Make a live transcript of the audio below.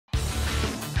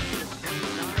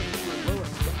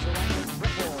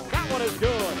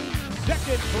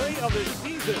play of the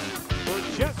season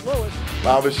for Jess Lewis.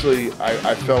 Obviously,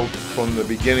 I felt from the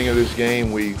beginning of this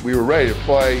game we were ready to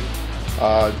play.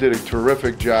 Did a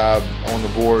terrific job on the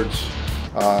boards.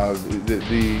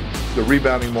 The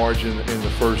rebounding margin in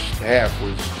the first half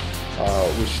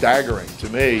was staggering to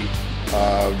me.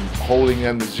 Holding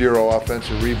them to 0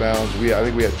 offensive rebounds. I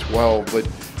think we had 12, but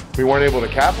we weren't able to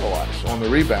capitalize on the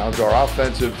rebounds. Our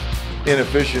offensive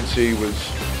inefficiency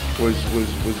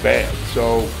was bad.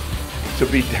 So to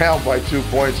be down by 2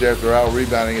 points after out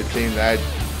rebounding a team that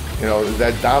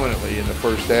dominantly in the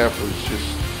first half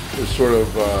was sort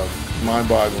of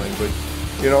mind-boggling. But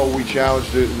we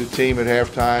challenged the team at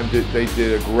halftime. They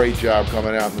did a great job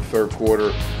coming out in the third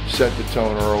quarter, set the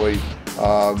tone early.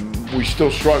 We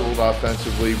still struggled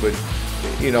offensively, but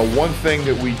one thing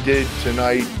that we did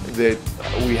tonight that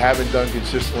we haven't done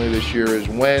consistently this year is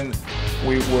when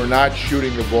we're not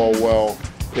shooting the ball well,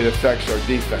 it affects our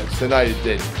defense. Tonight it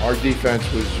didn't. Our defense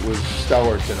was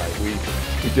stellar tonight. We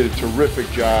did a terrific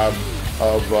job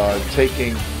of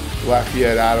taking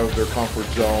Lafayette out of their comfort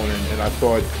zone, and I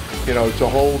thought, to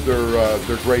hold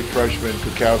their great freshman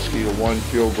Kukowski to 1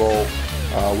 field goal,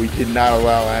 we did not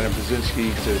allow Anna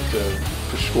Pazinski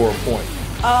to score a point.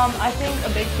 I think a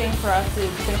big thing for us is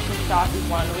finishing shots is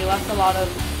one. We left a lot of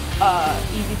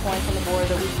easy points on the board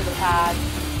that we should have had.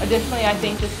 Additionally, I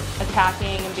think just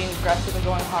attacking and being aggressive and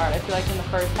going hard. I feel like in the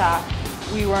first half,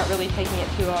 we weren't really taking it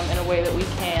to them in a way that we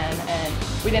can, and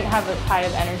we didn't have as high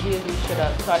of energy as we should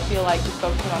have. So I feel like just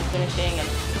focusing on finishing and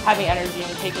having energy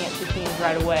and taking it to teams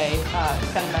right away,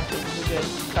 send a message is a good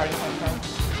starting point for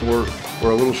us.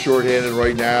 We're a little short-handed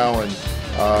right now, and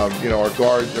our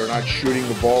guards are not shooting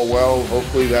the ball well.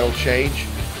 Hopefully that'll change.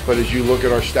 But as you look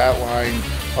at our stat line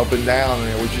up and down,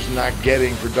 we're just not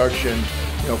getting production,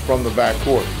 from the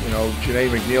backcourt. Janae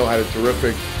McNeil had a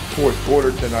terrific fourth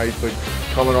quarter tonight, but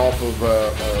coming off of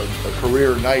a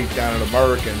career night down at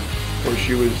American, where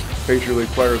she was Patriot League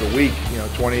Player of the Week,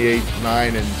 28,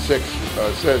 9, and 6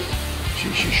 assists,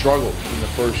 she struggled in the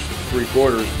first 3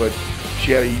 quarters, but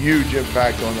she had a huge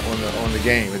impact on the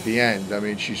game at the end. I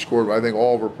mean, she scored, I think,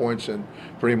 all of her points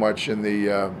pretty much in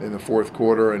the fourth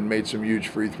quarter and made some huge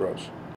free throws.